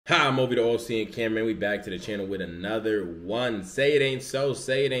Hi, I'm over TheAllSeeingCam, man. We back to the channel with another one. Say it ain't so,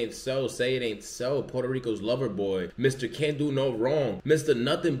 say it ain't so, say it ain't so. Puerto Rico's lover boy, Mr. Can't Do No Wrong, Mr.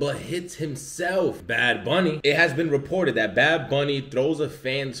 Nothing But Hits himself, Bad Bunny. It has been reported that Bad Bunny throws a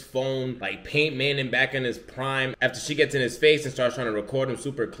fan's phone like Paint Manning back in his prime after she gets in his face and starts trying to record him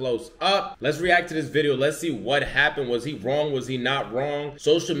super close up. Let's react to this video. Let's see what happened. Was he wrong? Was he not wrong?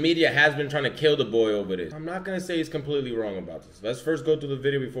 Social media has been trying to kill the boy over this. I'm not gonna say he's completely wrong about this. Let's first go through the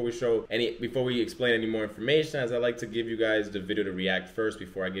video before we explain any more information, as I like to give you guys the video to react first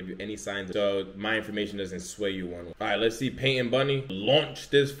before I give you any signs so my information doesn't sway you one way. All right, let's see Paint and Bunny launch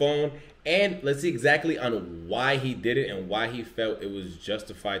this phone, and let's see exactly on why he did it and why he felt it was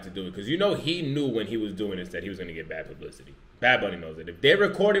justified to do it. Because you know he knew when he was doing this that he was gonna get bad publicity. Bad Bunny knows it. If they're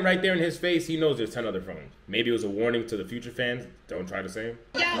recording right there in his face, he knows there's 10 other phones. Maybe it was a warning to the future fans. Don't try the same.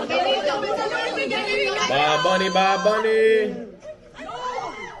 Bad Bunny, Bad Bunny.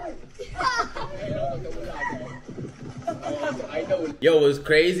 Yo, what's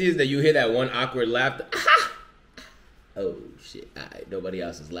crazy is that you hear that one awkward laugh. Oh shit, all right, nobody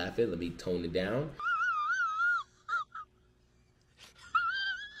else is laughing. Let me tone it down.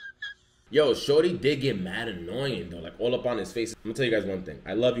 Yo, shorty did get mad annoying though, like all up on his face. I'm gonna tell you guys one thing.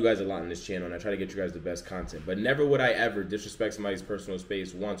 I love you guys a lot on this channel and I try to get you guys the best content, but never would I ever disrespect somebody's personal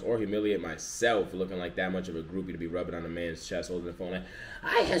space once or humiliate myself for looking like that much of a groupie to be rubbing on a man's chest, holding the phone like,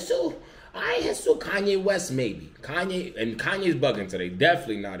 I have so Kanye West maybe. Kanye's bugging today.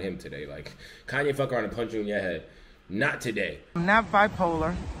 Definitely not him today. Like, Kanye fuck around and punch you in your head. Not today. I'm not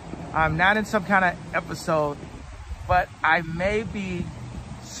bipolar. I'm not in some kind of episode, but I may be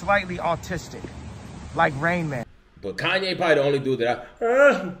slightly autistic, like Rain Man. But Kanye probably the only dude that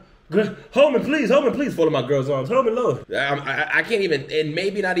hold me please, fall in my girl's arms, hold me Lord. I can't even, and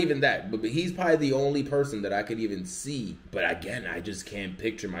maybe not even that, but he's probably the only person that I could even see. But again, I just can't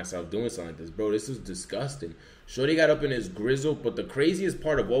picture myself doing something like this, bro. This is disgusting. Shorty got up in his grizzle, but the craziest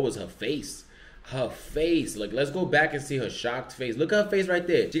part of what was her face. Her face, like let's go back and see her shocked face. Look at her face right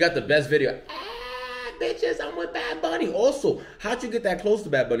there. She got the best video. Bitches, I'm with Bad Bunny. Also, how'd you get that close to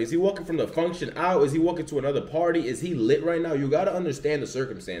Bad Bunny? Is he walking from the function out? Is he walking to another party? Is he lit right now? You gotta understand the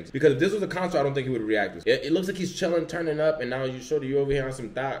circumstance. Because if this was a concert, I don't think he would react. It looks like he's chilling, turning up, and now you showed you over here on some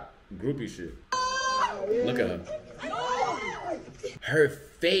thought groupie shit. Look at her. Her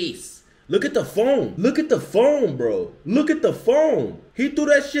face. Look at the phone. Look at the phone, bro. Look at the phone. He threw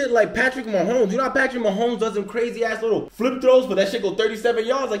that shit like Patrick Mahomes. You know how Patrick Mahomes does them crazy ass little flip throws, but that shit go 37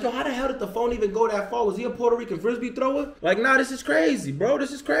 yards? Like, yo, how the hell did the phone even go that far? Was he a Puerto Rican frisbee thrower? Like, nah, this is crazy, bro.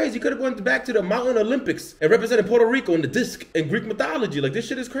 This is crazy. He could have went back to the Mountain Olympics and represented Puerto Rico in the disc in Greek mythology. Like, this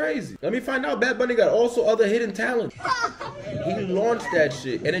shit is crazy. Let me find out. Bad Bunny got also other hidden talent. He launched that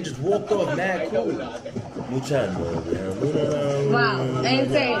shit and then just walked off mad cool. Wow,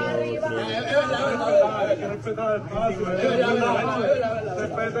 insane.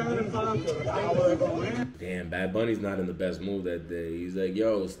 Damn, Bad Bunny's not in the best mood that day. He's like,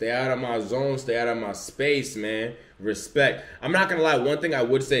 yo, stay out of my zone, stay out of my space, man. Respect. I'm not gonna lie, one thing I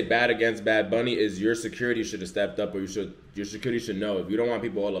would say bad against Bad Bunny is your security should have stepped up, or your security should know. If you don't want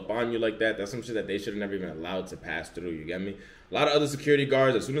people all up on you like that, that's some shit that they should have never even allowed to pass through, you get me? A lot of other security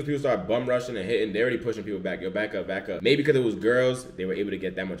guards, as soon as people start bum rushing and hitting, they're already pushing people back. Yo, back up, back up. Maybe because it was girls, they were able to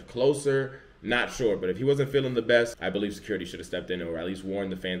get that much closer. Not sure, but if he wasn't feeling the best, I believe security should have stepped in or at least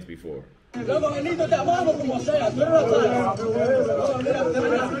warned the fans before. And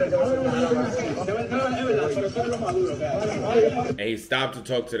he stopped to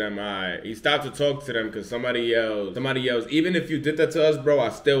talk to them. He stopped to talk to them because somebody yells, even if you did that to us, bro, I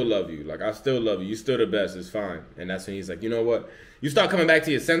still love you. Like, I still love you. You still the best. It's fine. And that's when he's like, you know what? You start coming back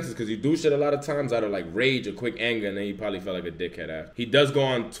to your senses because you do shit a lot of times out of like rage or quick anger, and then he probably felt like a dickhead after. He does go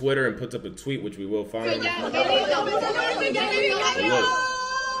on Twitter and puts up a tweet, which we will find.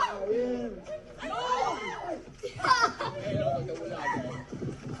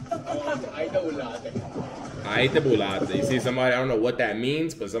 I ate the bulate. You see somebody, I don't know what that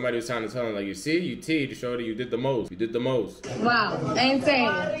means, but somebody was trying to tell him, like, you see, you teed, showed you did the most. You did the most. Wow, insane.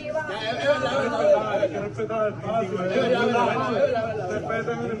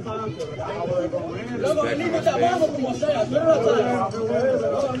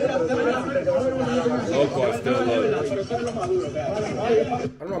 Loco, I still love it. I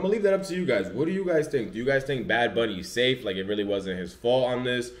don't know, I'm gonna leave that up to you guys. What do you guys think? Do you guys think Bad Bunny is safe? Like, it really wasn't his fault on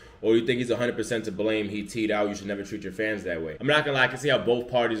this? or you think he's 100% to blame, he teed out, you should never treat your fans that way. I'm not gonna lie, I can see how both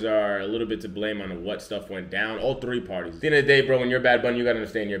parties are a little bit to blame on what stuff went down. All three parties. At the end of the day, bro, when you're Bad Bunny, you gotta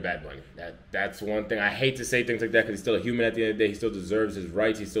understand you're Bad Bunny. That's one thing. I hate to say things like that because he's still a human at the end of the day. He still deserves his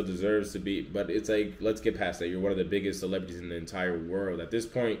rights. He still deserves to be, but it's like, let's get past that. You're one of the biggest celebrities in the entire world. At this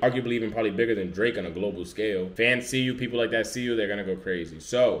point, arguably even probably bigger than Drake on a global scale. Fans see you, people like that see you, they're gonna go crazy.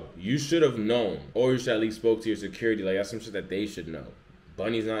 So, you should have known, or you should at least spoke to your security, like that's some shit that they should know.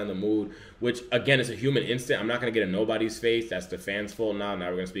 Bunny's not in the mood, which again is a human instinct. I'm not gonna get in nobody's face. That's the fans' fault now. Now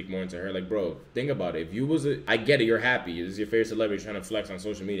we're gonna speak more into her. Like, bro, think about it. If you was I get it, you're happy. This is your favorite celebrity trying to flex on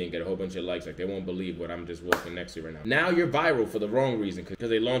social media and get a whole bunch of likes. Like, they won't believe what I'm just walking next to right now. Now you're viral for the wrong reason because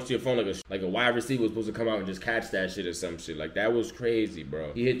they launched your phone like a wide receiver was supposed to come out and just catch that shit or some shit. Like, that was crazy,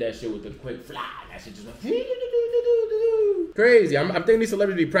 bro. He hit that shit with a quick fly. That shit just went crazy. I'm thinking these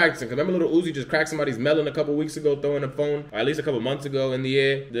celebrities be practicing because remember Little Uzi just cracked somebody's melon a couple weeks ago throwing a phone, or at least a couple months ago in the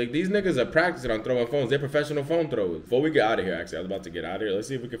air. Like, these niggas are practicing on throwing phones. They're professional phone throwers. Before we get out of here, actually, I was about to get out of here. Let's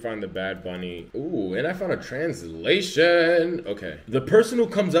see if we can find the Bad Bunny. Ooh, and I found a translation. Okay. The person who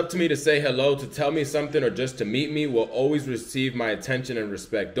comes up to me to say hello, to tell me something, or just to meet me will always receive my attention and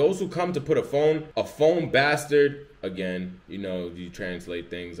respect. Those who come to put a phone bastard, again, you know, you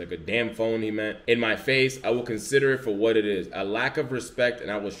translate things like a damn phone he meant, in my face, I will consider it for what it is, a lack of respect, and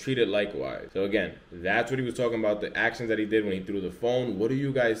I was treated likewise. So again, that's what he was talking about, the actions that he did when he threw the phone. What do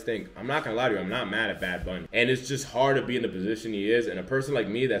you guys think? I'm not gonna lie to you, I'm not mad at Bad Bunny. And it's just hard to be in the position he is, and a person like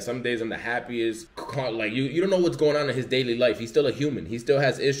me that some days I'm the happiest, like you don't know what's going on in his daily life. He's still a human. He still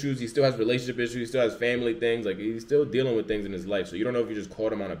has issues, he still has relationship issues, he still has family things, like he's still dealing with things in his life. So you don't know if you just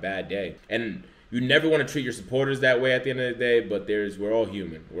caught him on a bad day. And you never want to treat your supporters that way at the end of the day, but we're all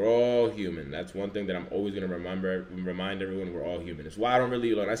human. We're all human. That's one thing that I'm always going to remind everyone, we're all human. It's why I don't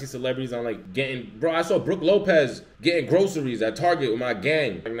really learn. I see celebrities on like I saw Brooke Lopez getting groceries at Target with my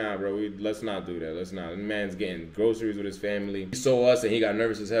gang. Like, nah, bro, let's not do that. Let's not. The man's getting groceries with his family. He saw us and he got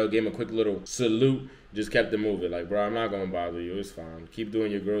nervous as hell, gave him a quick little salute. Just kept it moving. Like, bro, I'm not gonna bother you. It's fine. Keep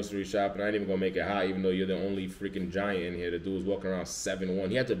doing your grocery shopping. I ain't even gonna make it hot, even though you're the only freaking giant in here. The dude was walking around 7'1".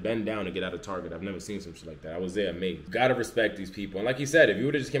 He had to bend down to get out of Target. I've never seen some shit like that. I was there amazed. Gotta respect these people. And like he said, if you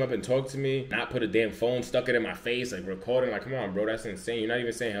would've just came up and talked to me, not put a damn phone, stuck it in my face, like recording, like, come on, bro, that's insane. You're not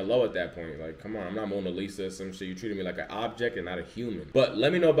even saying hello at that point. Like, come on, I'm not Mona Lisa or some shit. You treated me like an object and not a human. But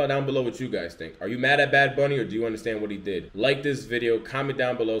let me know down below what you guys think. Are you mad at Bad Bunny or do you understand what he did? Like this video, comment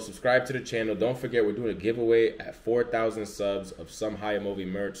down below, subscribe to the channel. Don't forget, we're doing a giveaway at 4,000 subs of some Higher Movie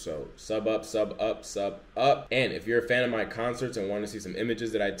merch. So sub up, sub up, sub up. And if you're a fan of my concerts and want to see some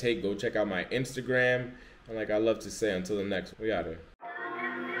images that I take, go check out my Instagram. And like I love to say, until the next, we out here.